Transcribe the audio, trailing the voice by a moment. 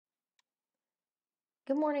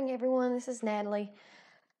Good morning, everyone. This is Natalie.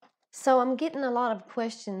 So, I'm getting a lot of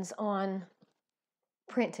questions on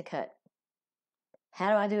print to cut. How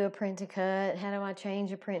do I do a print to cut? How do I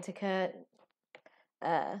change a print to cut?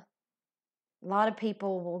 A lot of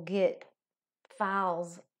people will get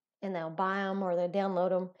files and they'll buy them or they'll download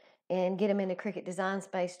them and get them into Cricut Design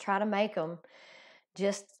Space, try to make them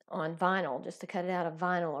just on vinyl, just to cut it out of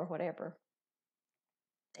vinyl or whatever.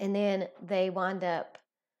 And then they wind up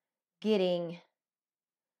getting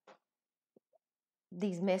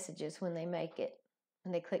these messages when they make it,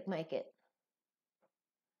 when they click make it.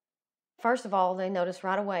 First of all, they notice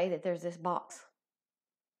right away that there's this box.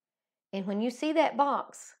 And when you see that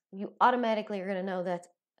box, you automatically are going to know that's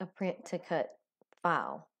a print to cut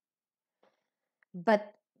file.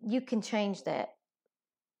 But you can change that.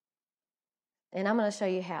 And I'm going to show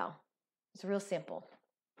you how. It's real simple.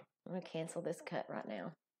 I'm going to cancel this cut right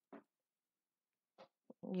now.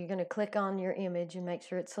 You're going to click on your image and make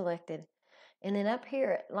sure it's selected. And then up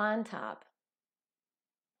here at line type,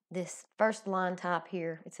 this first line type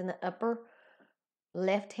here, it's in the upper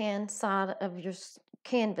left-hand side of your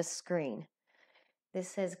canvas screen. This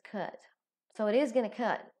says cut. So it is going to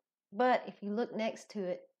cut. But if you look next to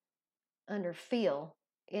it under fill,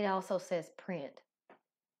 it also says print.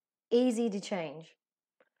 Easy to change.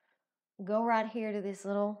 Go right here to this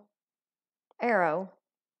little arrow,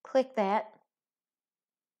 click that,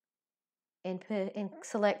 and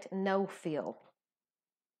select no fill.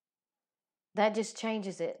 That just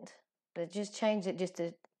changes it. That just changed it just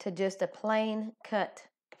to just a plain cut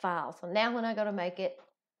file. So now when I go to make it,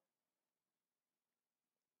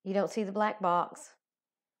 you don't see the black box,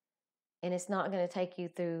 and it's not going to take you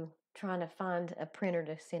through trying to find a printer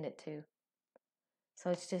to send it to. So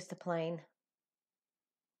it's just a plain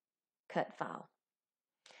cut file.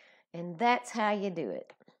 And that's how you do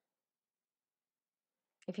it.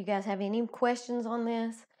 If you guys have any questions on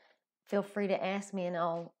this, feel free to ask me and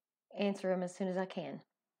I'll answer them as soon as I can.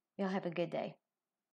 Y'all have a good day.